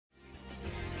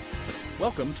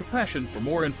Welcome to Passion. For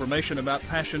more information about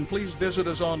Passion, please visit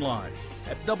us online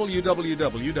at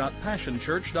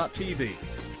www.passionchurch.tv.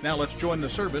 Now let's join the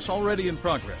service already in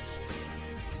progress.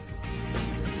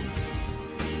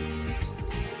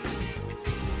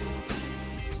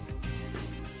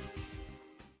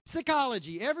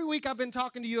 Psychology. Every week I've been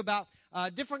talking to you about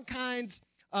different kinds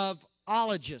of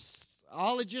ologists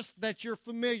that you're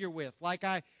familiar with. Like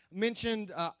I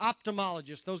mentioned,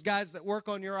 ophthalmologists, those guys that work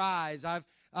on your eyes. I've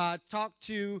talked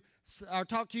to you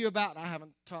about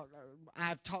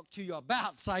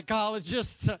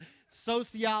psychologists,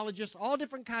 sociologists, all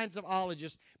different kinds of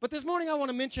ologists. But this morning I want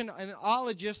to mention an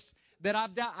ologist that I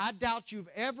doubt you've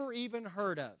ever even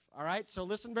heard of. All right, so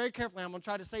listen very carefully. I'm going to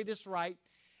try to say this right.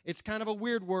 It's kind of a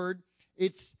weird word.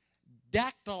 It's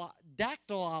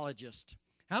dactylologist.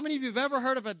 How many of you have ever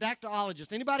heard of a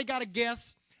dactylologist? Anybody got a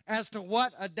guess as to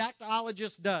what a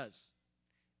dactylologist does?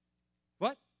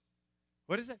 What?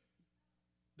 What is it?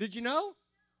 Did you know?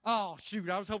 Oh, shoot,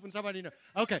 I was hoping somebody knew.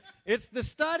 Okay, it's the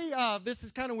study of, this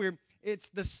is kind of weird, it's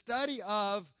the study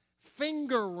of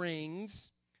finger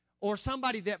rings, or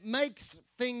somebody that makes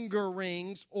finger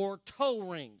rings or toe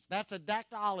rings. That's a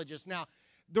dactylologist. Now,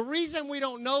 the reason we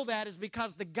don't know that is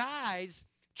because the guys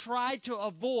try to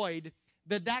avoid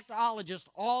the dactylologist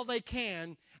all they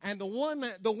can, and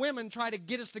the women try to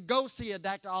get us to go see a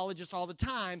dactylologist all the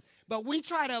time, but we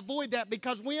try to avoid that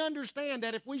because we understand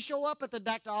that if we show up at the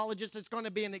dactylologist, it's going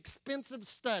to be an expensive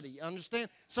study,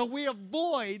 understand? So we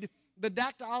avoid the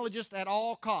dactylologist at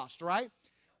all costs, right?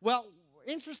 Well,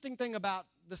 interesting thing about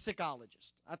the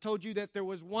Sickologist. I told you that there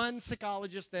was one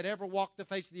Sickologist that ever walked the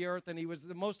face of the earth, and he was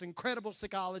the most incredible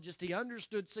Sickologist. He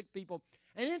understood sick people.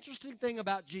 An interesting thing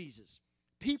about Jesus,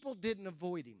 people didn't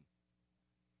avoid him.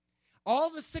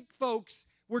 All the sick folks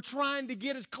were trying to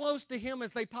get as close to him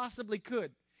as they possibly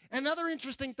could. Another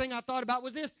interesting thing I thought about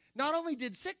was this. Not only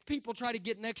did sick people try to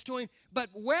get next to him, but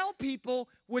well people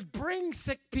would bring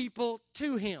sick people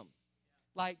to him.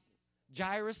 Like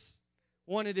Jairus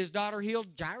wanted his daughter healed.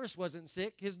 Jairus wasn't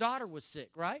sick. His daughter was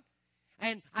sick, right?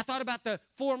 And I thought about the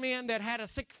four men that had a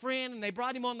sick friend, and they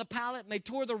brought him on the pallet, and they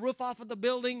tore the roof off of the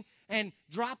building and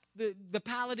dropped the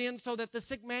pallet in so that the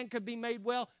sick man could be made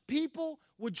well. People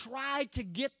would try to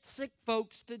get sick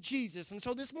folks to Jesus. And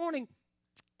so this morning,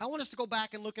 I want us to go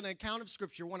back and look at an account of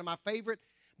Scripture, one of my favorite,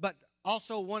 but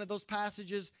also one of those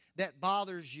passages that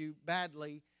bothers you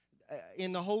badly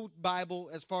in the whole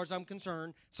Bible as far as I'm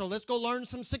concerned. So let's go learn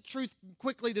some sick truth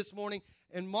quickly this morning.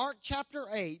 In Mark chapter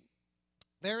 8,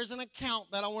 there is an account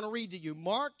that I want to read to you.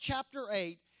 Mark chapter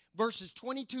 8, verses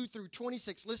 22 through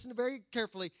 26. Listen very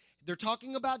carefully. They're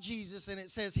talking about Jesus, and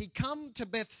it says, He come to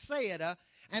Bethsaida,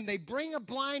 and they bring a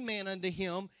blind man unto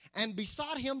him, and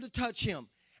besought him to touch him.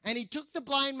 And he took the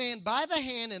blind man by the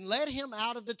hand and led him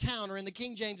out of the town, or in the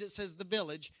King James it says the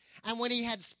village. And when he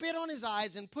had spit on his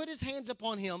eyes and put his hands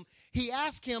upon him, he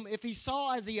asked him if he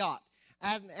saw as he ought.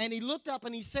 And he looked up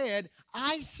and he said,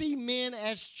 I see men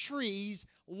as trees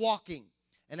walking.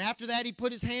 And after that he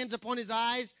put his hands upon his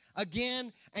eyes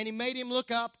again, and he made him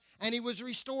look up, and he was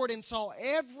restored and saw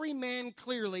every man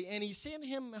clearly. And he sent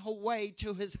him away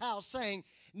to his house, saying,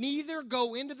 neither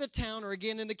go into the town, or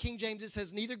again in the King James it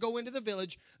says, neither go into the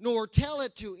village, nor tell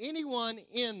it to anyone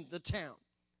in the town.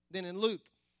 Then in Luke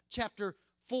chapter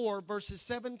 4, verses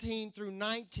 17 through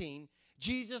 19,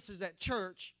 Jesus is at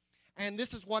church, and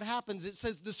this is what happens. It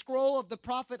says, the scroll of the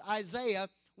prophet Isaiah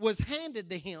was handed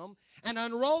to him, and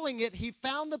unrolling it, he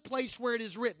found the place where it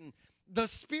is written, the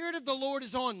Spirit of the Lord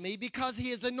is on me, because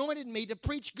he has anointed me to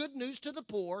preach good news to the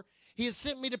poor. He has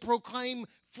sent me to proclaim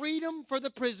freedom for the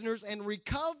prisoners and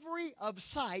recovery of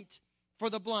sight for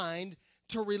the blind,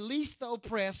 to release the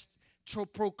oppressed, to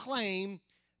proclaim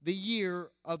the year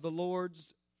of the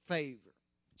Lord's favor.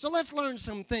 So let's learn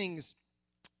some things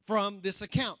from this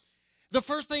account. The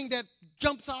first thing that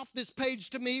jumps off this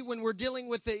page to me when we're dealing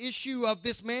with the issue of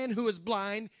this man who is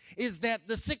blind is that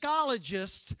the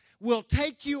Sickologist will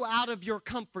take you out of your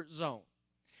comfort zone.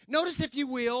 Notice, if you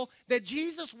will, that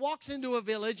Jesus walks into a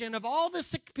village, and of all the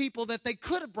sick people that they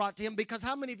could have brought to him, because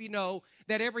how many of you know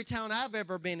that every town I've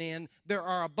ever been in, there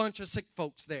are a bunch of sick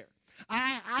folks there?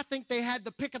 I think they had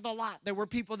the pick of the lot. There were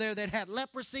people there that had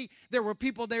leprosy. There were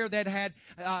people there that had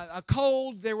a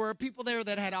cold. There were people there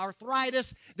that had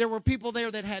arthritis. There were people there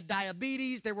that had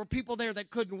diabetes. There were people there that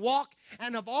couldn't walk.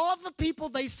 And of all the people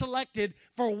they selected,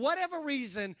 for whatever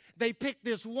reason, they picked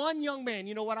this one young man.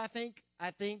 You know what I think?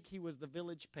 I think he was the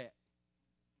village pet.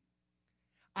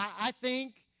 I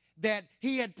think that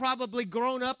he had probably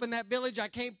grown up in that village. I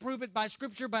can't prove it by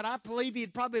Scripture, but I believe he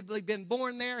had probably been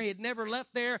born there. He had never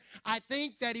left there. I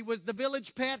think that he was the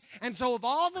village pet. And so of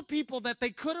all the people that they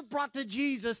could have brought to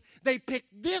Jesus, they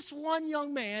picked this one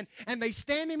young man, and they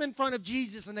stand him in front of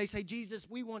Jesus, and they say, Jesus,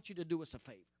 we want you to do us a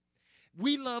favor.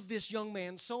 We love this young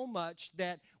man so much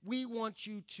that we want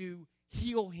you to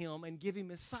heal him and give him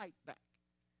his sight back.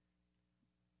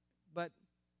 But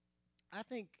I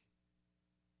think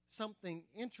something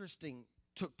interesting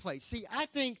took place. See, I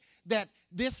think that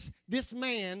this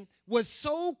man was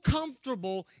so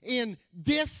comfortable in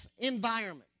this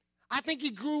environment. I think he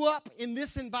grew up in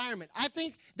this environment. I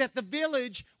think that the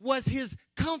village was his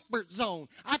comfort zone.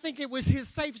 I think it was his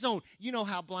safe zone. You know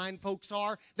how blind folks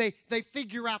are. They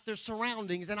figure out their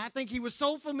surroundings. And I think he was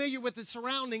so familiar with his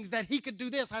surroundings that he could do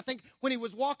this. I think when he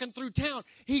was walking through town,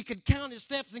 he could count his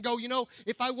steps and go, you know,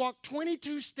 if I walk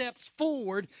 22 steps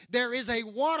forward, there is a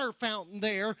water fountain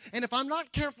there. And if I'm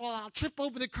not careful, I'll trip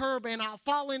over the curb and I'll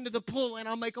fall into the pool and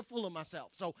I'll make a fool of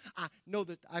myself. So I know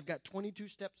that I've got 22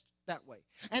 steps that way.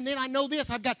 And then I know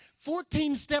this, I've got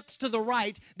 14 steps to the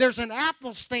right. There's an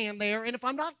apple stand there, and if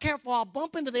I'm not careful, I'll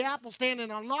bump into the apple stand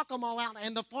and I'll knock them all out,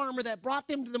 and the farmer that brought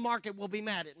them to the market will be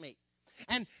mad at me.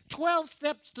 And 12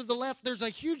 steps to the left, there's a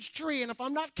huge tree, and if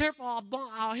I'm not careful,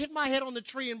 I'll hit my head on the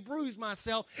tree and bruise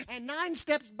myself. And 9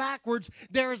 steps backwards,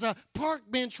 there's a park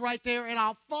bench right there, and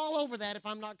I'll fall over that if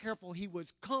I'm not careful. He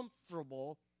was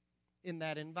comfortable in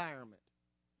that environment.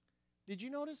 Did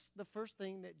you notice the first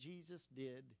thing that Jesus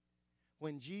did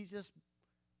when Jesus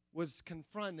was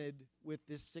confronted with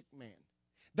this sick man?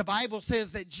 The Bible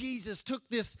says that Jesus took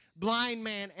this blind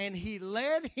man and he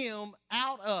led him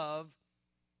out of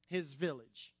his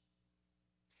village.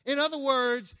 In other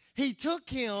words, he took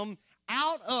him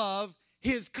out of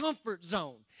his comfort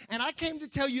zone. And I came to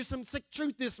tell you some sick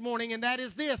truth this morning, and that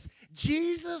is this.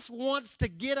 Jesus wants to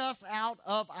get us out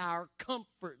of our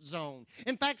comfort zone.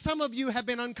 In fact, some of you have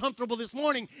been uncomfortable this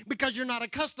morning because you're not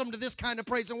accustomed to this kind of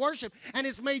praise and worship, and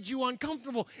it's made you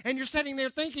uncomfortable. And you're sitting there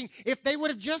thinking, if they would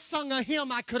have just sung a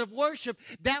hymn I could have worshiped,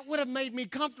 that would have made me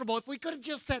comfortable. If we could have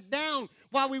just sat down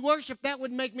while we worship, that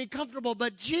would make me comfortable.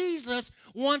 But Jesus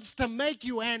wants to make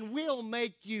you and will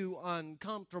make you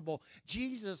uncomfortable.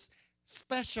 Jesus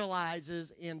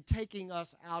specializes in taking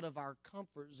us out of our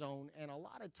comfort zone, and a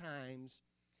lot of times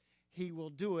he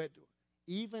will do it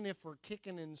even if we're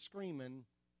kicking and screaming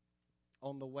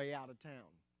on the way out of town.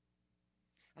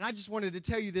 And I just wanted to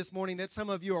tell you this morning that some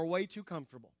of you are way too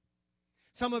comfortable.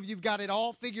 Some of you've got it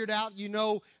all figured out. You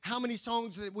know how many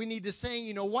songs that we need to sing.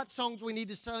 You know what songs we need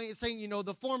to sing. You know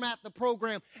the format, the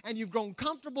program. And you've grown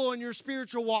comfortable in your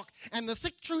spiritual walk. And the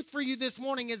sick truth for you this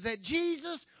morning is that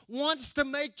Jesus wants to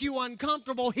make you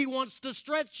uncomfortable. He wants to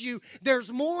stretch you.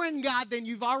 There's more in God than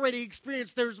you've already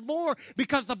experienced. There's more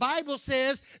because the Bible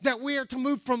says that we are to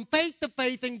move from faith to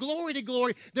faith and glory to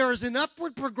glory. There is an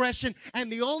upward progression. And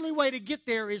the only way to get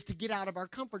there is to get out of our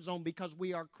comfort zone because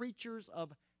we are creatures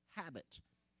of habit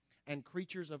and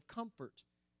creatures of comfort.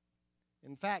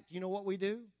 In fact, you know what we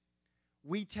do?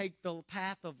 We take the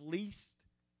path of least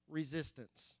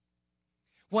resistance.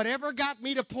 Whatever got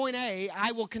me to point A,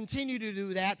 I will continue to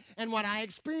do that. And when I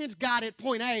experience God at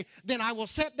point A, then I will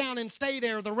sit down and stay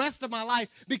there the rest of my life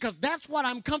because that's what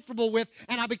I'm comfortable with.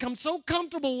 And I become so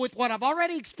comfortable with what I've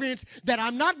already experienced that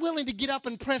I'm not willing to get up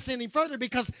and press any further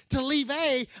because to leave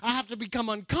A, I have to become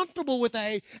uncomfortable with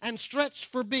A and stretch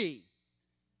for B.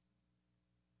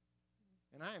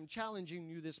 And I am challenging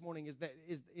you this morning is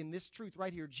in this truth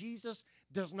right here. Jesus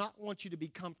does not want you to be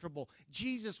comfortable.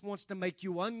 Jesus wants to make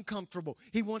you uncomfortable.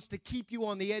 He wants to keep you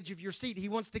on the edge of your seat. He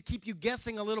wants to keep you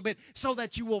guessing a little bit so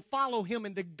that you will follow him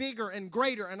into bigger and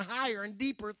greater and higher and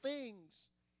deeper things.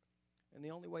 And the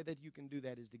only way that you can do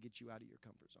that is to get you out of your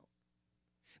comfort zone.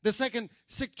 The second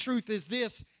sick truth is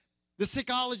this. The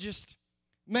psychologist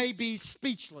may be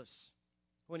speechless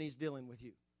when he's dealing with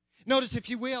you. Notice, if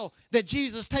you will, that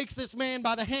Jesus takes this man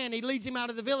by the hand. He leads him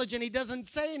out of the village, and he doesn't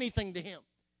say anything to him.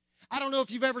 I don't know if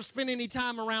you've ever spent any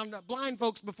time around blind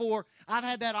folks before. I've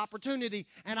had that opportunity,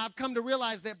 and I've come to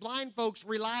realize that blind folks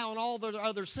rely on all their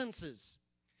other senses.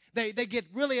 They get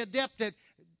really adept at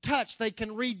touch. They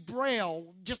can read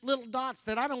Braille, just little dots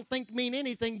that I don't think mean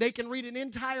anything. They can read an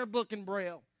entire book in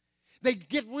Braille. They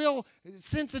get real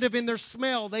sensitive in their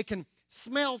smell. They can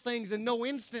smell things and know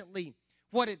instantly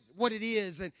what it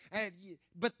is.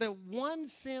 But the one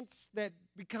sense that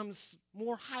becomes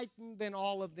more heightened than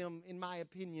all of them, in my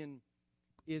opinion,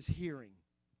 is hearing.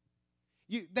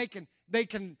 They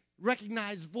can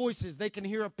recognize voices. They can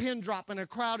hear a pin drop in a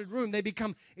crowded room. They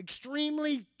become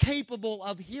extremely capable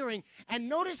of hearing. And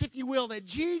notice, if you will, that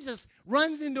Jesus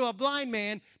runs into a blind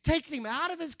man, takes him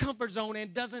out of his comfort zone,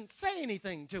 and doesn't say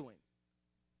anything to him.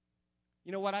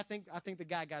 You know what I think? I think the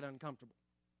guy got uncomfortable.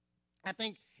 I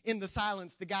think in the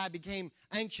silence, the guy became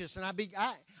anxious. And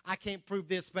I can't prove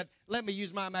this, but let me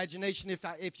use my imagination,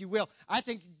 if you will. I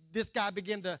think this guy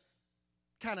began to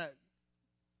kind of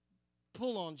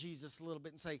pull on Jesus a little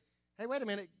bit and say, hey, wait a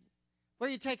minute, where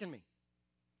are you taking me?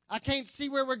 I can't see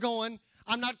where we're going.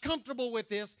 I'm not comfortable with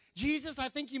this. Jesus, I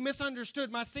think you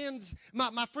misunderstood.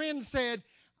 My friend said,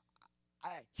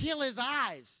 heal his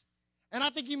eyes. And I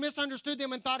think you misunderstood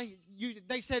them and thought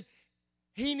they said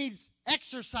he needs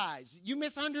exercise. You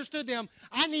misunderstood them.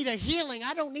 I need a healing.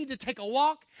 I don't need to take a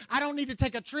walk. I don't need to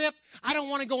take a trip. I don't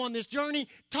want to go on this journey.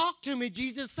 Talk to me,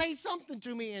 Jesus. Say something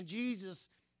to me. And Jesus,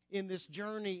 in this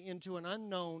journey into an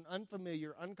unknown,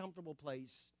 unfamiliar, uncomfortable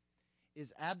place,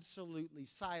 is absolutely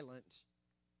silent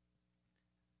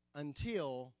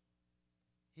until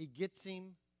he gets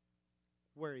him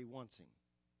where he wants him.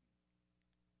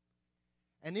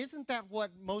 And isn't that what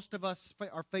most of us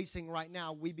are facing right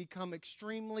now? We become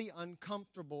extremely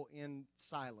uncomfortable in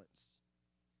silence.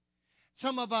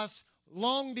 Some of us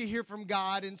long to hear from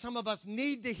God, and some of us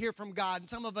need to hear from God, and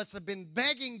some of us have been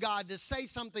begging God to say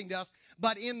something to us,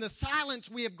 but in the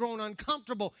silence we have grown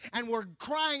uncomfortable, and we're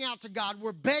crying out to God,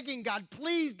 we're begging God,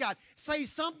 please God, say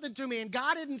something to me, and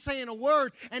God isn't saying a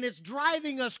word, and it's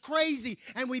driving us crazy,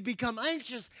 and we become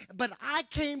anxious. But I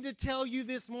came to tell you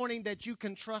this morning that you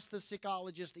can trust the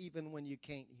Sickologist even when you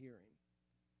can't hear him.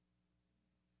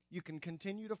 You can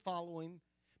continue to follow him,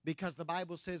 because the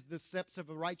Bible says the steps of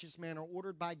a righteous man are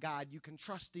ordered by God. You can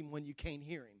trust him when you can't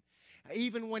hear him.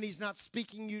 Even when he's not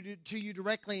speaking to you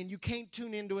directly and you can't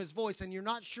tune into his voice and you're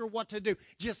not sure what to do,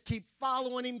 just keep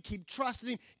following him, keep trusting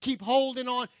him, keep holding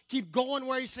on, keep going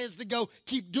where he says to go,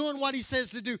 keep doing what he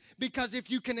says to do. Because if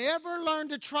you can ever learn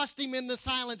to trust him in the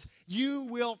silence, you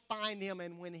will find him.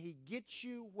 And when he gets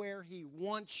you where he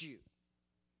wants you,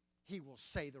 he will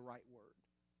say the right word.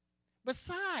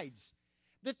 Besides,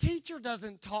 the teacher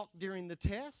doesn't talk during the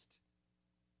test.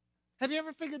 Have you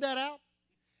ever figured that out?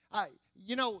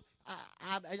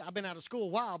 I've been out of school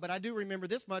a while, but I do remember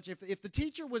this much. If the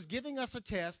teacher was giving us a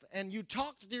test and you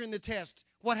talked during the test,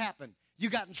 what happened?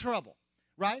 You got in trouble,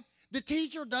 right? The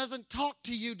teacher doesn't talk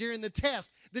to you during the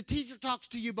test. The teacher talks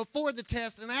to you before the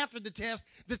test and after the test.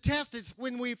 The test is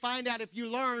when we find out if you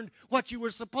learned what you were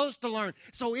supposed to learn.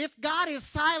 So if God is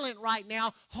silent right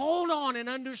now, hold on and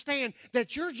understand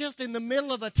that you're just in the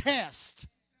middle of a test.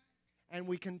 And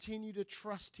we continue to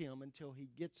trust him until he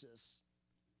gets us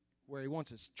where he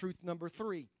wants us. Truth number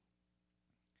 3.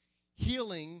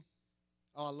 Healing,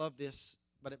 I love this,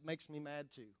 but it makes me mad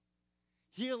too.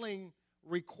 Healing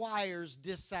requires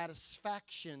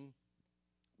dissatisfaction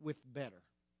with better.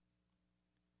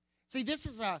 See, this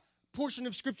is a portion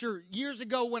of Scripture years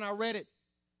ago when I read it.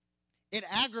 It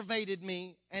aggravated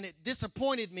me and it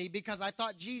disappointed me because I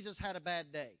thought Jesus had a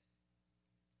bad day.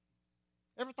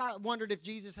 Ever wondered if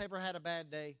Jesus ever had a bad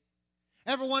day?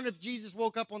 Ever wondered if Jesus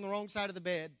woke up on the wrong side of the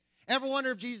bed? Ever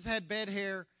wondered if Jesus had bad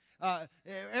hair?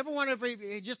 Ever wondered if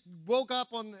he just woke up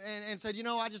and said,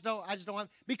 I just don't have,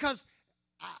 because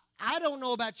I don't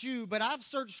know about you, but I've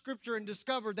searched Scripture and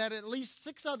discovered that at least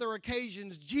 6 other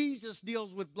occasions Jesus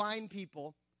deals with blind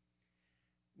people.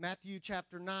 Matthew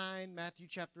chapter 9, Matthew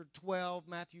chapter 12,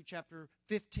 Matthew chapter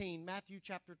 15, Matthew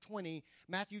chapter 20,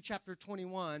 Matthew chapter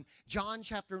 21, John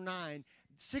chapter 9.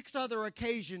 6 other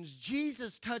occasions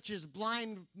Jesus touches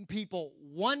blind people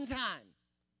one time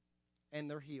and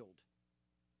they're healed.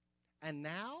 And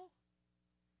now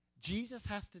Jesus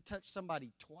has to touch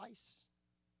somebody twice.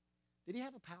 Did he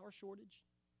have a power shortage?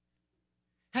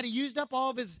 Had he used up all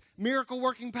of his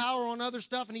miracle-working power on other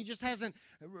stuff and he just hasn't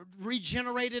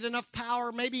regenerated enough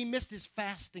power? Maybe he missed his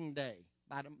fasting day.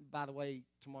 By the way,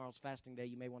 tomorrow's fasting day.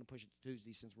 You may want to push it to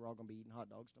Tuesday since we're all going to be eating hot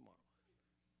dogs tomorrow.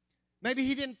 Maybe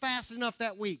he didn't fast enough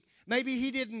that week. Maybe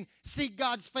he didn't seek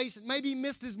God's face. Maybe he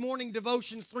missed his morning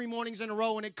devotions 3 mornings in a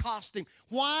row and it cost him.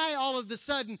 Why all of a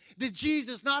sudden did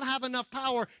Jesus not have enough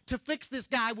power to fix this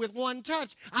guy with one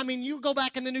touch? I mean, you go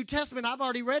back in the New Testament. I've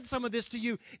already read some of this to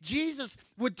you. Jesus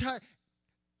would touch.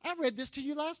 I read this to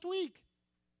you last week.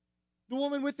 The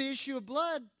woman with the issue of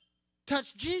blood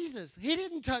touched Jesus. He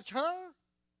didn't touch her.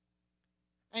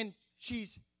 And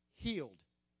she's healed.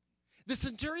 The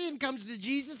centurion comes to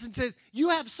Jesus and says, you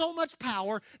have so much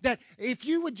power that if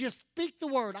you would just speak the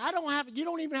word, you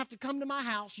don't even have to come to my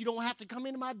house. You don't have to come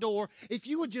into my door. If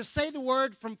you would just say the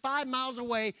word from 5 miles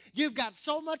away, you've got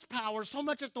so much power, so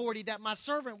much authority that my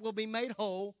servant will be made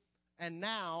whole. And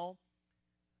now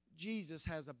Jesus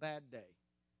has a bad day.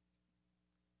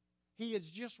 He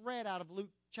has just read out of Luke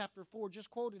chapter 4,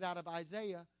 just quoted out of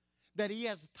Isaiah, that he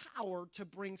has power to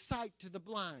bring sight to the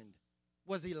blind.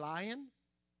 Was he lying?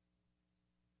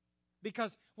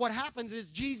 Because what happens is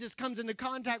Jesus comes into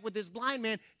contact with this blind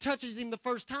man, touches him the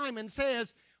first time and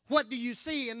says, "What do you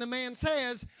see?" And the man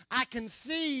says, "I can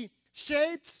see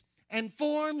shapes and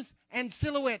forms and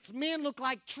silhouettes. Men look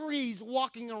like trees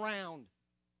walking around."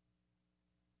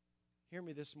 Hear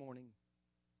me this morning.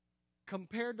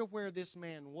 Compared to where this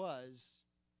man was,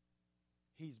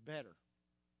 he's better.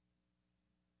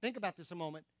 Think about this a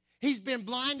moment. He's been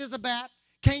blind as a bat,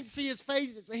 can't see his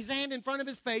face, his hand in front of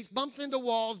his face, bumps into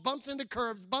walls, bumps into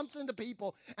curbs, bumps into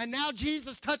people, and now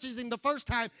Jesus touches him the first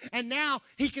time, and now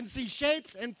he can see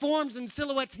shapes and forms and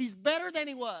silhouettes. He's better than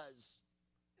he was.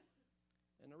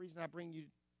 And the reason I bring you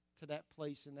to that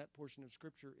place in that portion of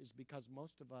Scripture is because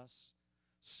most of us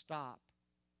stop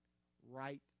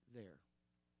right there.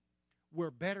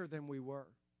 We're better than we were.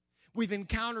 We've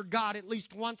encountered God at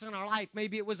least once in our life.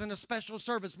 Maybe it was in a special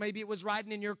service. Maybe it was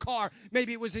riding in your car.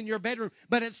 Maybe it was in your bedroom.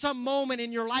 But at some moment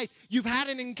in your life, you've had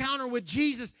an encounter with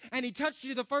Jesus, and he touched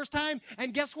you the first time,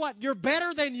 and guess what? You're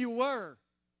better than you were.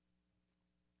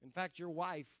 In fact, your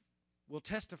wife will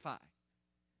testify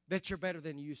that you're better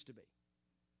than you used to be.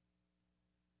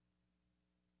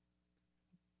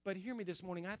 But hear me this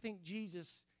morning. I think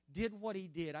Jesus did what he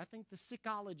did. I think the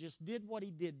Psychologists did what he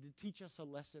did to teach us a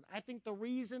lesson. I think the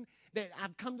reason that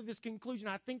I've come to this conclusion,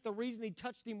 I think the reason he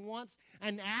touched him once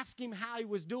and asked him how he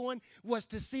was doing was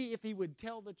to see if he would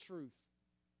tell the truth.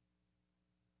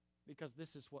 Because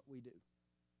this is what we do.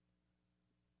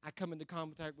 I come into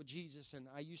contact with Jesus, and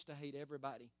I used to hate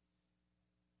everybody.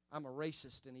 I'm a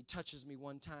racist, and he touches me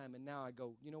one time, and now I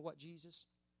go, "You know what, Jesus?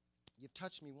 You've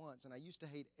touched me once, and I used to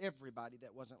hate everybody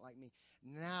that wasn't like me.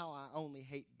 Now I only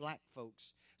hate black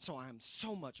folks, so I'm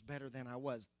so much better than I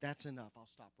was. That's enough. I'll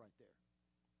stop right there."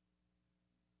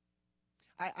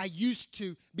 I used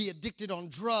to be addicted on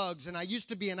drugs, and I used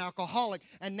to be an alcoholic,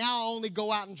 and now I only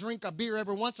go out and drink a beer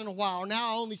every once in a while.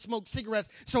 Now I only smoke cigarettes.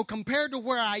 So compared to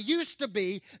where I used to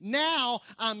be, now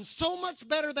I'm so much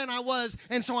better than I was,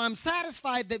 and so I'm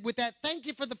satisfied that with that, "Thank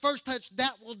you for the first touch,"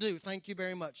 that will do. Thank you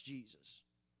very much, Jesus.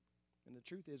 And the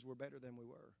truth is, we're better than we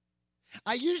were.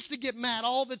 I used to get mad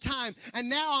all the time, and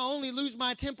now I only lose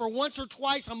my temper once or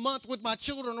twice a month with my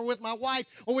children or with my wife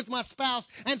or with my spouse.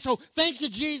 And so, thank you,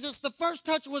 Jesus. The first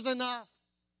touch was enough.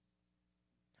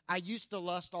 I used to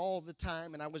lust all the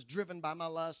time, and I was driven by my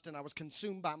lust, and I was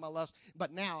consumed by my lust.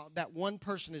 But now, that one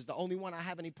person is the only one I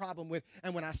have any problem with,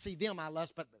 and when I see them, I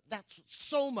lust. But that's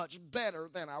so much better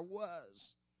than I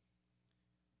was.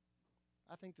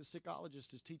 I think the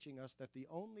Psychologist is teaching us that the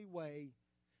only way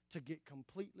to get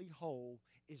completely whole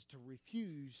is to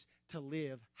refuse to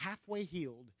live halfway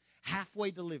healed,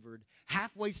 halfway delivered,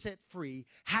 halfway set free,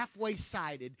 halfway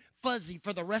sighted, fuzzy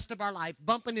for the rest of our life,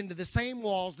 bumping into the same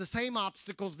walls, the same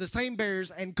obstacles, the same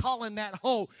barriers, and calling that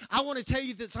whole. I want to tell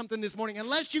you something this morning.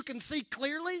 Unless you can see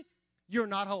clearly, you're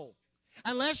not whole.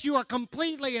 Unless you are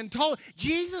completely and totally.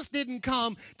 Jesus didn't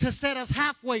come to set us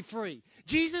halfway free.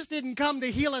 Jesus didn't come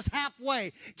to heal us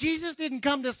halfway. Jesus didn't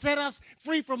come to set us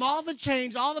free from all the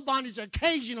chains, all the bondage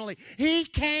occasionally. He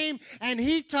came and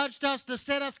he touched us to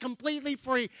set us completely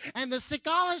free. And the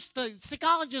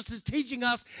psychologist is teaching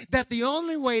us that the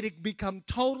only way to become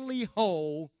totally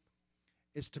whole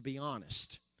is to be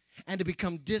honest and to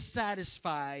become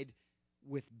dissatisfied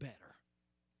with better.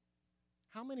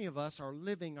 How many of us are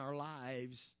living our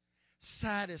lives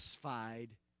satisfied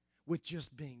with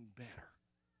just being better?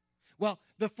 Well,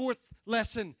 the fourth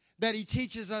lesson that he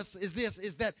teaches us is this,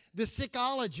 is that the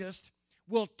psychologist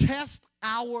will test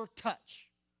our touch.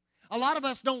 A lot of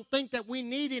us don't think that we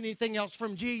need anything else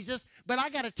from Jesus, but I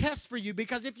got a test for you,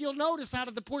 because if you'll notice out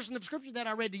of the portion of Scripture that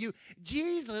I read to you,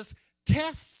 Jesus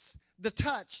tests the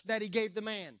touch that he gave the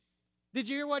man. Did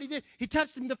you hear what he did? He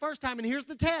touched him the first time, and here's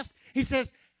the test. He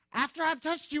says, "After I've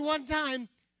touched you one time,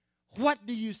 what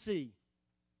do you see?"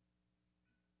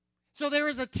 So there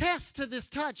is a test to this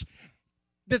touch.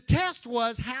 The test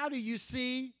was, how do you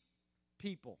see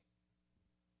people?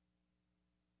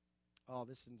 Oh,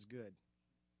 this one's good.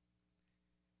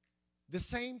 The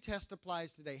same test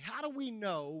applies today. How do we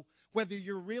know whether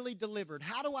you're really delivered?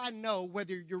 How do I know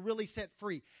whether you're really set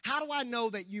free? How do I know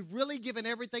that you've really given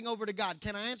everything over to God?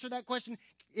 Can I answer that question?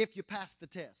 If you pass the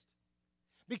test.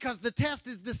 Because the test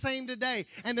is the same today.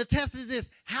 And the test is this: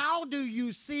 how do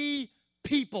you see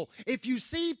people? If you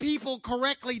see people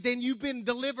correctly, then you've been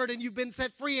delivered and you've been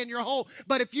set free and you're whole.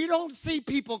 But if you don't see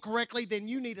people correctly, then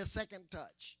you need a second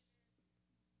touch.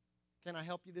 Can I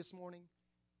help you this morning?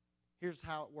 Here's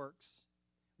how it works.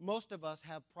 Most of us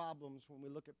have problems when we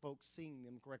look at folks seeing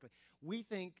them correctly. We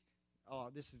think,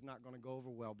 oh, this is not going to go over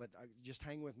well, but just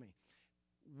hang with me.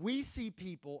 We see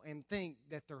people and think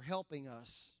that they're helping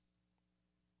us.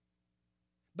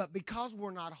 But because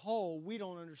we're not whole, we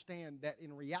don't understand that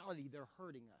in reality they're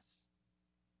hurting us.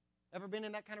 Ever been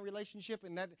in that kind of relationship?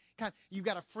 And that kind, you've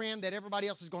got a friend that everybody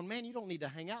else is going, man, you don't need to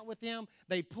hang out with them.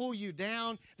 They pull you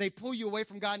down. They pull you away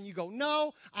from God, and you go,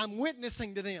 no, I'm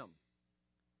witnessing to them.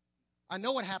 I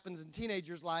know what happens in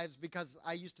teenagers' lives because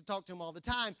I used to talk to them all the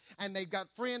time, and they've got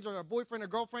friends or a boyfriend or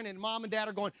girlfriend, and mom and dad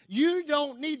are going, you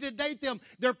don't need to date them.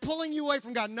 They're pulling you away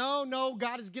from God. No,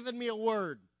 God has given me a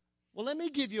word. Well, let me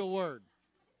give you a word.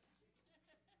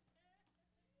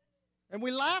 And we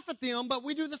laugh at them, but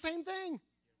we do the same thing.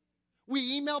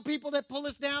 We email people that pull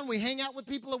us down. We hang out with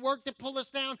people at work that pull us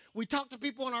down. We talk to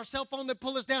people on our cell phone that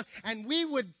pull us down. And we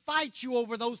would fight you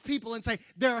over those people and say,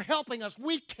 they're helping us.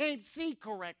 We can't see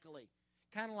correctly.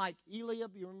 Kind of like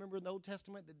Eliab. You remember in the Old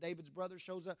Testament that David's brother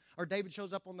shows up, or David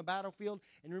shows up on the battlefield.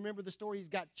 And remember the story, he's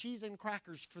got cheese and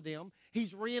crackers for them.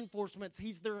 He's reinforcements.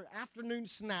 He's their afternoon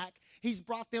snack. He's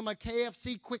brought them a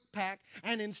KFC quick pack.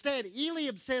 And instead,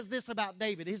 Eliab says this about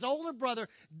David. His older brother,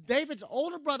 David's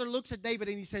older brother looks at David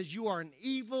and he says, you are an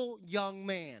evil young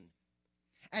man.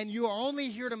 And you are only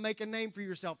here to make a name for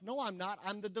yourself. No, I'm not.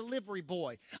 I'm the delivery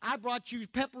boy. I brought you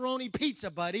pepperoni pizza,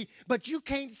 buddy, but you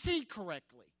can't see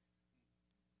correctly.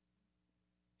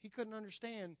 He couldn't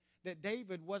understand that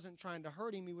David wasn't trying to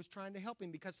hurt him. He was trying to help him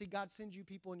because, see, God sends you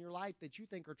people in your life that you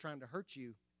think are trying to hurt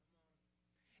you,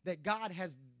 that God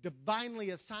has divinely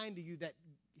assigned to you that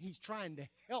he's trying to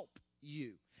help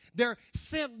you. They're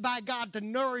sent by God to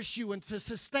nourish you and to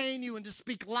sustain you and to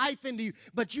speak life into you,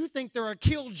 but you think they're a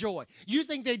killjoy. You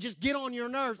think they just get on your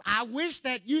nerves. I wish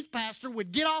that youth pastor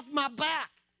would get off my back.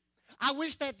 I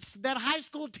wish that high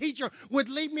school teacher would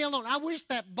leave me alone. I wish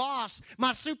that boss,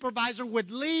 my supervisor, would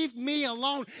leave me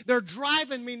alone. They're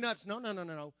driving me nuts. No.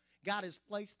 God has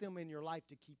placed them in your life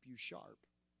to keep you sharp.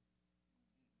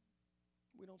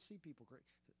 We don't see people great.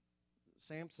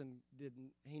 Samson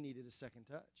he needed a second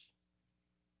touch.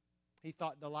 He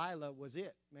thought Delilah was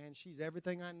it. Man, she's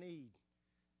everything I need.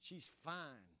 She's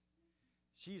fine.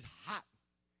 She's hot.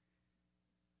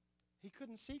 He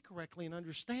couldn't see correctly and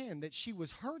understand that she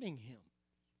was hurting him.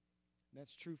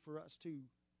 That's true for us too.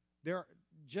 There,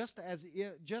 just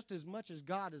as much as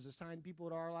God has assigned people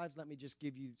to our lives, let me just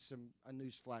give you a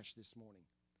news flash this morning.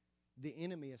 The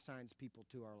enemy assigns people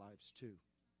to our lives too.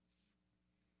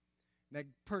 That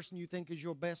person you think is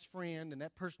your best friend, and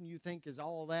that person you think is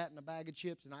all that and a bag of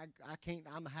chips, and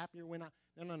I'm happier when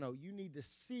No. You need to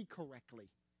see correctly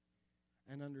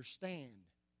and understand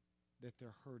that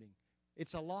they're hurting.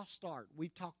 It's a lost art.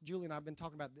 Julie and I have been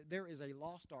talking about, there is a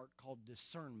lost art called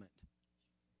discernment.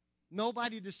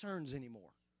 Nobody discerns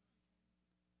anymore.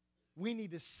 We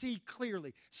need to see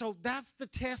clearly. So that's the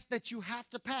test that you have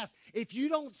to pass. If you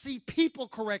don't see people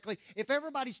correctly, if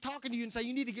everybody's talking to you and say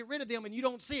you need to get rid of them and you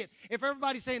don't see it, if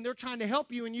everybody's saying they're trying to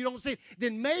help you and you don't see it,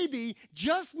 then maybe,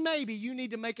 just maybe, you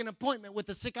need to make an appointment with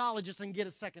the Psychologist and get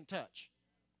a second touch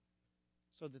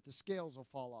so that the scales will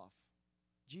fall off.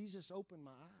 Jesus opened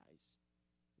my eyes.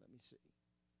 Let me see.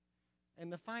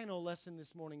 And the final lesson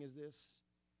this morning is this.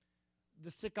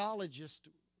 The Psychologist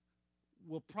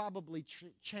will probably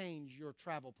change your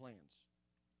travel plans.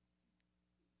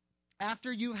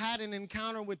 After you had an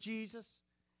encounter with Jesus,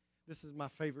 this is my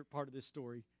favorite part of this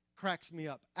story, cracks me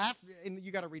up. And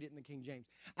you got to read it in the King James.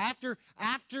 After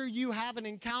you have an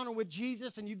encounter with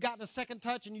Jesus and you've gotten a second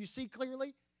touch and you see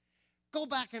clearly, go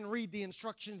back and read the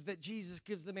instructions that Jesus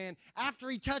gives the man.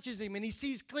 After he touches him and he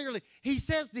sees clearly, he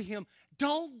says to him,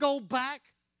 don't go back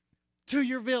to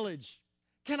your village.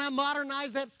 Can I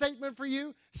modernize that statement for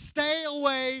you? Stay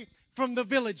away from the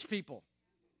village people.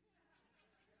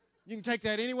 You can take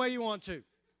that any way you want to.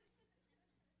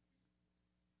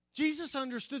 Jesus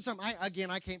understood something.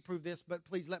 I can't prove this, but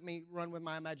please let me run with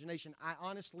my imagination. I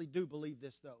honestly do believe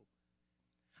this, though.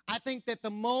 I think that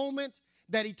the moment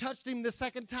that he touched him the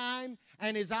second time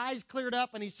and his eyes cleared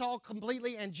up and he saw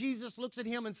completely, and Jesus looks at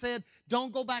him and said,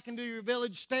 don't go back into your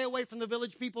village, stay away from the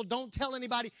village people, don't tell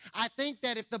anybody. I think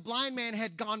that if the blind man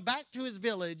had gone back to his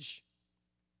village,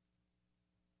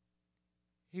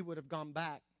 he would have gone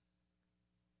back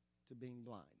to being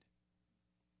blind.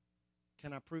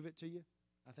 Can I prove it to you?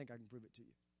 I think I can prove it to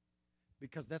you.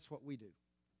 Because that's what we do.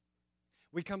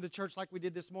 We come to church like we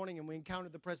did this morning and we encounter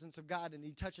the presence of God and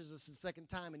he touches us the second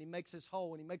time and he makes us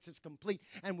whole and he makes us complete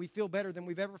and we feel better than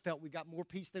we've ever felt. We've got more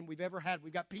peace than we've ever had.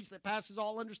 We've got peace that passes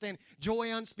all understanding,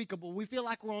 joy unspeakable. We feel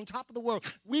like we're on top of the world.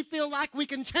 We feel like we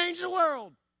can change the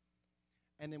world.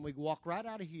 And then we walk right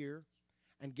out of here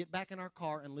and get back in our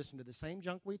car and listen to the same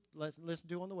junk we listened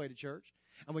to on the way to church.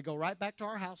 And we go right back to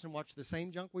our house and watch the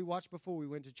same junk we watched before we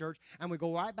went to church. And we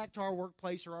go right back to our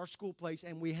workplace or our school place,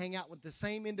 and we hang out with the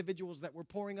same individuals that were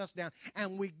pouring us down.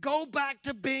 And we go back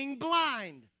to being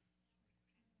blind.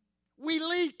 We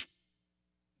leak.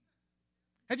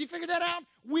 Have you figured that out?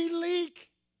 We leak.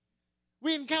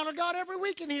 We encounter God every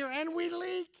week in here, and we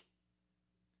leak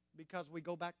because we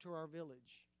go back to our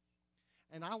village.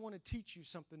 And I want to teach you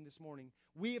something this morning.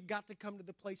 We have got to come to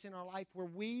the place in our life where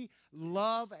we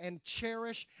love and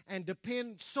cherish and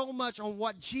depend so much on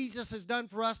what Jesus has done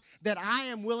for us that I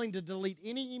am willing to delete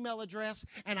any email address,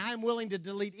 and I am willing to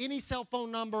delete any cell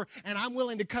phone number, and I'm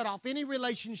willing to cut off any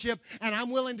relationship, and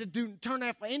I'm willing to turn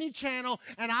off any channel,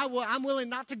 and I'm willing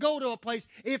not to go to a place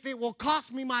if it will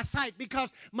cost me my sight,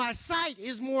 because my sight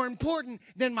is more important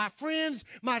than my friends.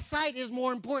 My sight is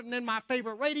more important than my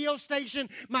favorite radio station.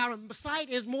 My sight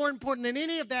is more important than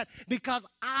any of that, because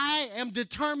I am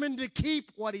determined to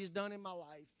keep what He's done in my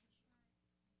life.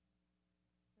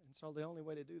 And so the only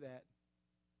way to do that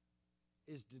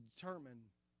is to determine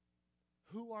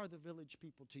who are the village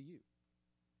people to you.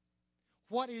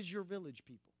 What is your village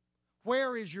people?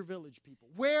 Where is your village people?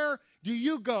 Where do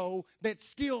you go that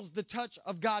steals the touch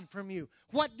of God from you?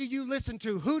 What do you listen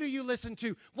to? Who do you listen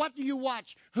to? What do you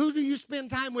watch? Who do you spend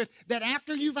time with that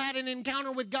after you've had an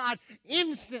encounter with God,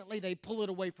 instantly they pull it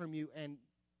away from you? And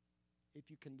if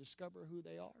you can discover who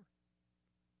they are,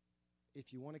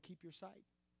 if you want to keep your sight,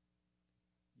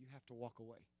 you have to walk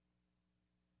away.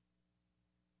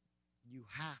 You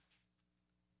have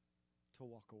to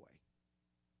walk away.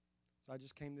 So I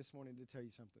just came this morning to tell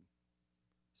you something.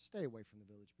 Stay away from the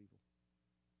village people.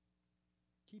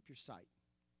 Keep your sight.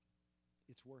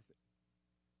 It's worth it.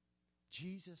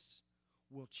 Jesus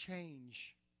will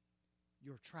change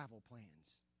your travel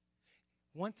plans.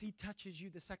 Once He touches you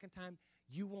the second time,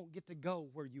 you won't get to go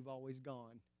where you've always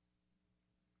gone.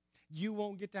 You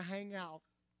won't get to hang out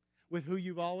with who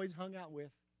you've always hung out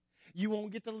with. You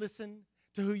won't get to listen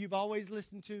to who you've always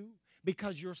listened to,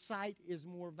 because your sight is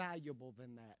more valuable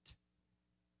than that.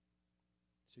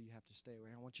 So you have to stay away.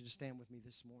 I want you to stand with me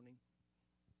this morning.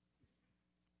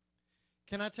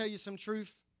 Can I tell you some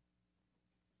truth?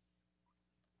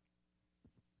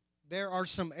 There are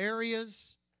some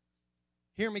areas,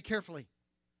 hear me carefully.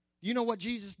 You know what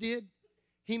Jesus did?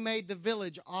 He made the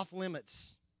village off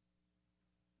limits.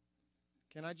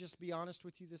 Can I just be honest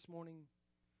with you this morning?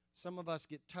 Some of us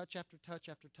get touch after touch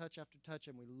after touch after touch,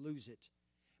 and we lose it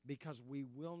because we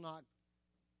will not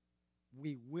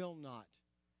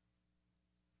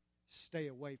stay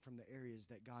away from the areas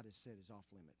that God has said is off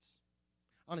limits.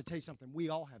 I want to tell you something. We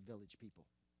all have village people.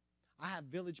 I have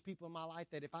village people in my life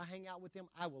that if I hang out with them,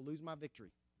 I will lose my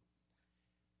victory.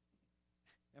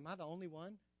 Am I the only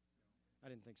one? I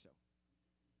didn't think so.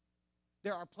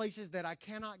 There are places that I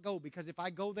cannot go because if I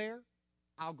go there,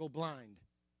 I'll go blind.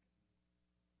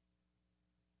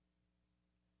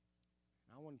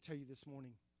 And I want to tell you this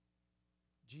morning,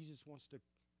 Jesus wants to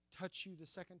touch you the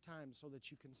second time so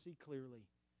that you can see clearly.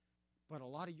 But a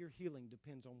lot of your healing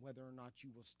depends on whether or not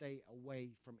you will stay away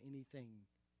from anything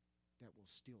that will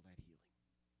steal that healing.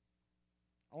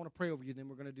 I want to pray over you, then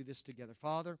we're going to do this together.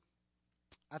 Father,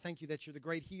 I thank you that you're the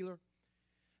great healer.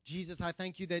 Jesus, I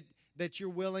thank you that you're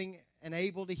willing and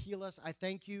able to heal us. I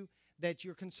thank you that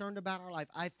you're concerned about our life.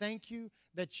 I thank you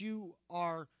that you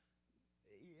are,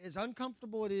 as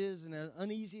uncomfortable it is and as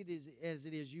uneasy as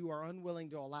it is, you are unwilling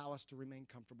to allow us to remain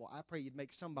comfortable. I pray you'd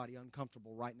make somebody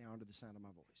uncomfortable right now under the sound of my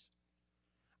voice.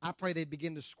 I pray they'd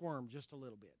begin to squirm just a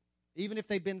little bit. Even if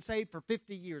they've been saved for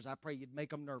 50 years, I pray you'd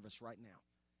make them nervous right now.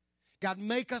 God,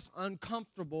 make us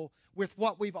uncomfortable with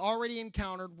what we've already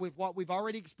encountered, with what we've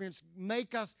already experienced.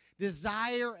 Make us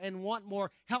desire and want more.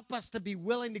 Help us to be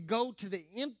willing to go to the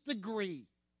nth degree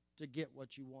to get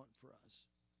what you want for us.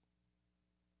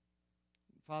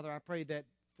 Father, I pray that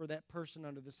for that person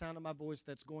under the sound of my voice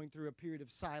that's going through a period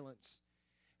of silence,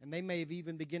 and they may have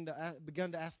even begun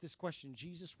to ask this question,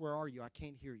 Jesus, where are you? I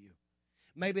can't hear you.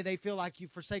 Maybe they feel like you've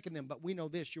forsaken them, but we know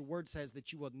this. Your word says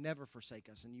that you will never forsake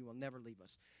us and you will never leave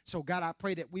us. So, God, I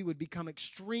pray that we would become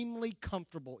extremely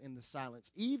comfortable in the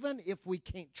silence. Even if we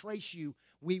can't trace you,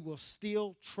 we will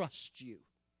still trust you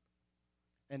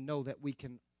and know that we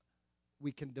can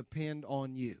depend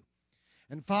on you.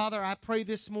 And, Father, I pray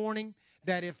this morning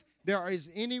that if there is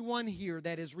anyone here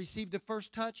that has received a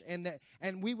first touch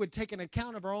and we would take an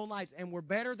account of our own lives and we're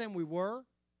better than we were,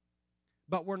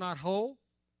 but we're not whole,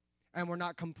 and we're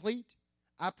not complete,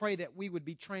 I pray that we would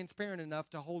be transparent enough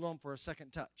to hold on for a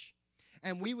second touch.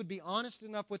 And we would be honest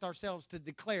enough with ourselves to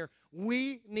declare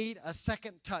we need a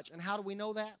second touch. And how do we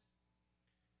know that?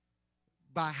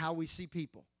 By how we see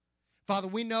people. Father,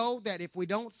 we know that if we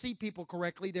don't see people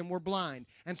correctly, then we're blind.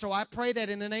 And so I pray that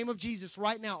in the name of Jesus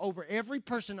right now over every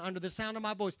person under the sound of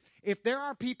my voice, if there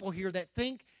are people here that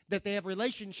think that they have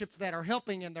relationships that are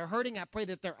helping and they're hurting, I pray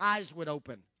that their eyes would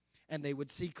open and they would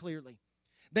see clearly.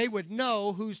 They would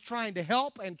know who's trying to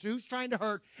help and who's trying to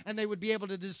hurt, and they would be able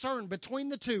to discern between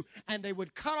the two, and they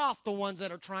would cut off the ones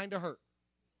that are trying to hurt.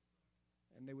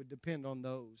 And they would depend on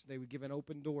those. They would give an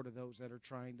open door to those that are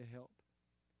trying to help.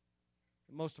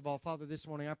 And most of all, Father, this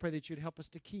morning I pray that you'd help us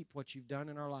to keep what you've done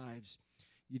in our lives.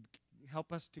 You'd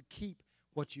help us to keep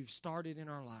what you've started in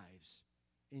our lives.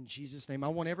 In Jesus' name. I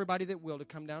want everybody that will to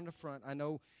come down to front. I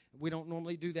know we don't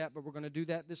normally do that, but we're going to do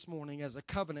that this morning as a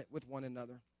covenant with one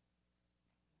another.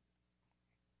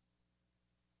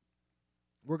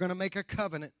 We're going to make a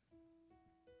covenant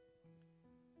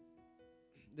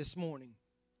this morning.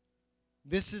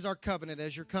 This is our covenant.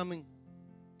 As you're coming,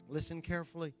 listen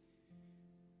carefully.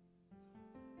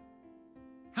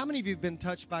 How many of you have been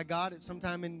touched by God at some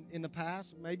time in the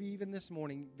past? Maybe even this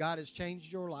morning, God has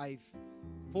changed your life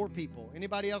for people.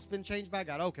 Anybody else been changed by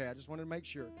God? Okay, I just wanted to make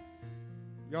sure.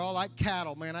 You're all like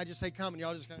cattle, man. I just say come, and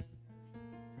y'all just kind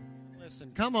of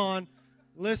listen. Come on.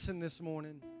 Listen this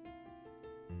morning.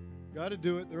 Got to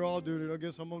do it. They're all doing it. I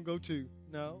guess I'm going to go too.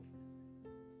 No.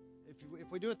 If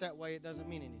we do it that way, it doesn't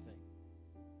mean anything.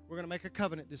 We're going to make a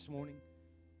covenant this morning.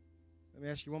 Let me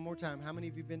ask you one more time. How many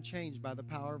of you have been changed by the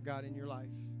power of God in your life?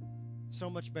 So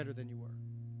much better than you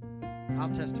were. I'll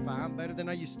testify. I'm better than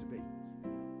I used to be.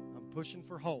 I'm pushing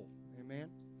for whole. Amen?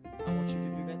 I want you to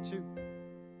do that too.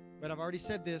 But I've already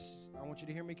said this. I want you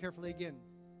to hear me carefully again.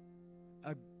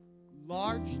 A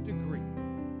large degree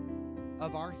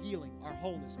of our healing, our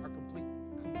wholeness, our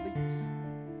completeness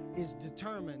is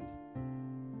determined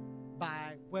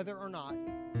by whether or not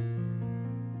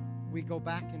we go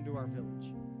back into our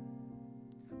village.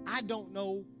 I don't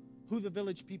know who the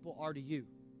village people are to you.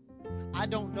 I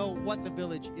don't know what the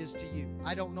village is to you.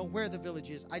 I don't know where the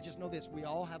village is. I just know this. We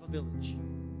all have a village.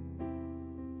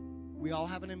 We all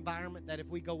have an environment that if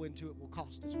we go into it will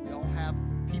cost us. We all have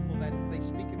people that if they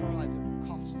speak in our lives, it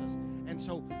will cost us. And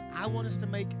so I want us to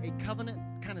make a covenant,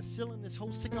 kind of sealing this whole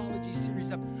Sickology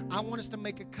series up. I want us to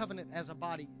make a covenant as a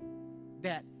body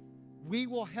that we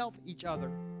will help each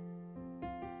other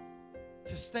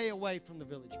to stay away from the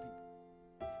village people.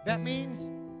 That means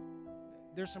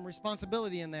there's some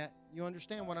responsibility in that. You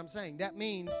understand what I'm saying? That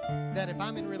means that if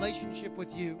I'm in relationship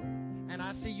with you and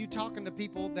I see you talking to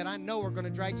people that I know are going to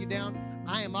drag you down,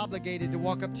 I am obligated to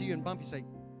walk up to you and bump you and say,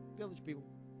 village people.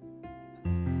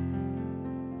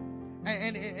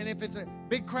 And if it's a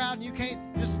big crowd and you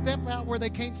can't, just step out where they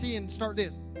can't see and start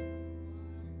this.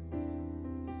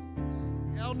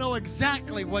 They'll know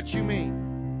exactly what you mean.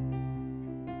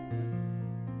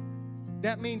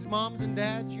 That means moms and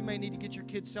dads, you may need to get your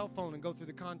kid's cell phone and go through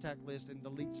the contact list and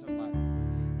delete somebody.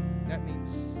 That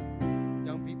means,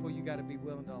 young people, you got to be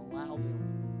willing to allow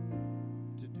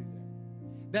them to do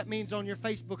that. That means on your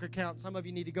Facebook account, some of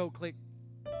you need to go click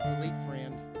delete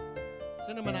friend.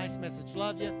 Send them a nice message.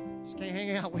 Love you. Just can't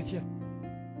hang out with you.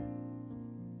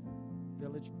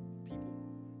 Village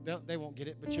people, they won't get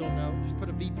it, but you'll know. Just put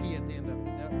a VP at the end of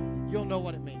it. You'll know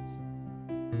what it means.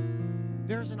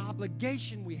 There's an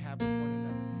obligation we have with one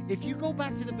another. If you go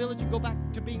back to the village and go back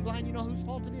to being blind, you know whose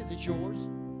fault it is? It's yours.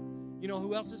 You know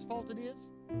who else's fault it is?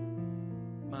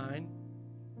 Mine.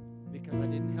 Because I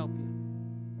didn't help you.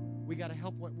 We got to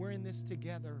help. We're in this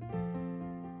together.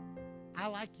 I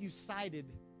like you sighted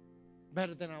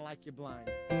better than I like you blind.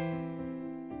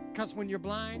 Because when you're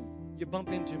blind, you bump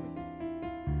into me.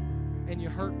 And you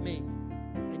hurt me.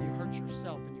 And you hurt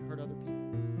yourself and you hurt other people.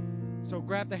 So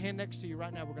grab the hand next to you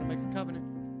right now. We're going to make a covenant.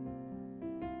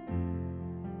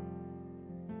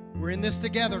 We're in this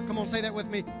together. Come on, say that with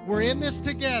me. We're in this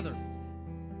together.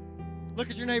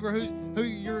 Look at your neighbor who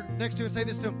you're next to and say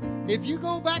this to him. If you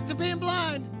go back to being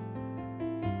blind,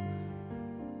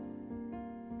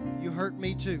 you hurt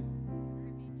me too.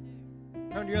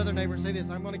 Turn to your other neighbor and say this.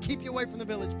 I'm going to keep you away from the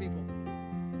village people.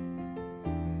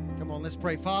 Come on, let's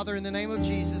pray. Father, in the name of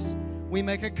Jesus, we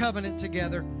make a covenant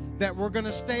together that we're going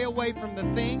to stay away from the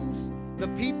things, the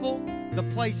people, the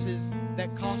places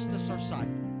that cost us our sight.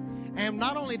 And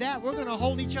not only that, we're going to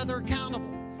hold each other accountable.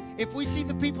 If we see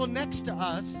the people next to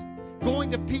us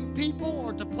going to people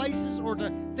or to places or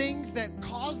to things that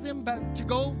cause them to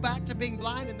go back to being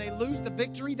blind and they lose the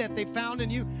victory that they found in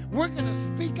you, we're going to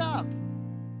speak up.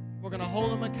 We're going to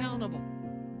hold them accountable.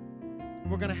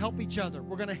 We're going to help each other.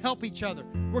 We're going to help each other.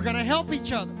 We're going to help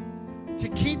each other to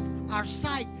keep our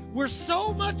sight. We're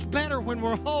so much better when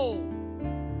we're whole.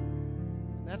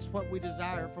 And that's what we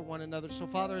desire for one another. So,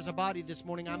 Father, as a body this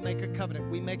morning, I make a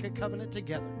covenant. We make a covenant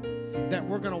together that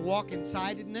we're going to walk in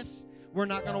sidedness. We're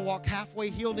not going to walk halfway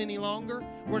healed any longer.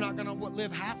 We're not going to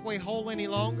live halfway whole any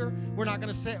longer. We're not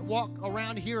going to walk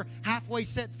around here halfway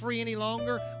set free any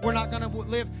longer. We're not going to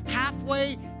live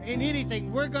halfway in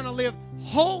anything. We're going to live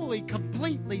wholly,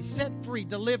 completely set free,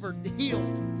 delivered,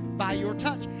 healed by your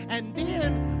touch. And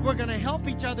then we're going to help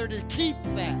each other to keep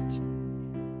that.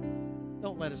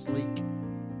 Don't let us leak.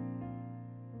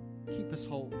 Keep us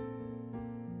whole.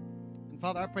 And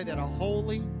Father, I pray that a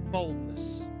holy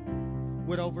boldness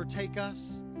would overtake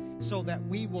us so that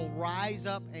we will rise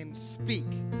up and speak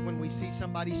when we see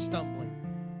somebody stumbling.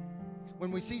 When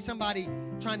we see somebody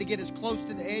trying to get as close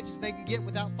to the edge as they can get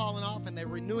without falling off, and they're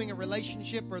renewing a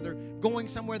relationship or they're going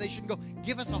somewhere they shouldn't go,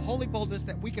 give us a holy boldness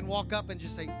that we can walk up and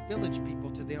just say, Village people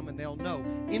to them, and they'll know.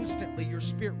 Instantly, your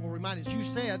Spirit will remind us. You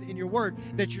said in your word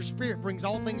that your Spirit brings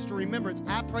all things to remembrance.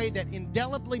 I pray that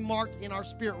indelibly marked in our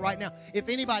spirit right now, if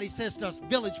anybody says to us,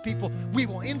 Village people, we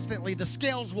will instantly, the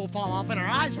scales will fall off and our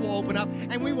eyes will open up,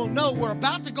 and we will know we're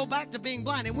about to go back to being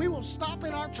blind, and we will stop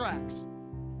in our tracks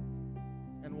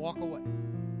and walk away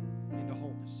into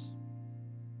wholeness.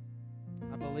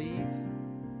 I believe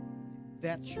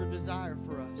that's your desire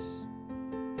for us.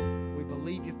 We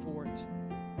believe you for it.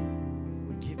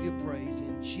 We give you praise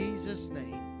in Jesus'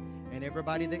 name. And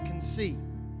everybody that can see.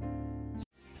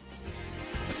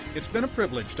 It's been a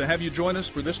privilege to have you join us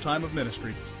for this time of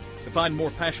ministry. To find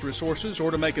more Passion resources or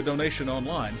to make a donation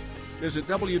online, visit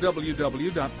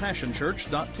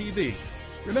www.passionchurch.tv.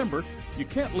 Remember, you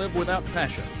can't live without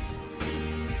passion.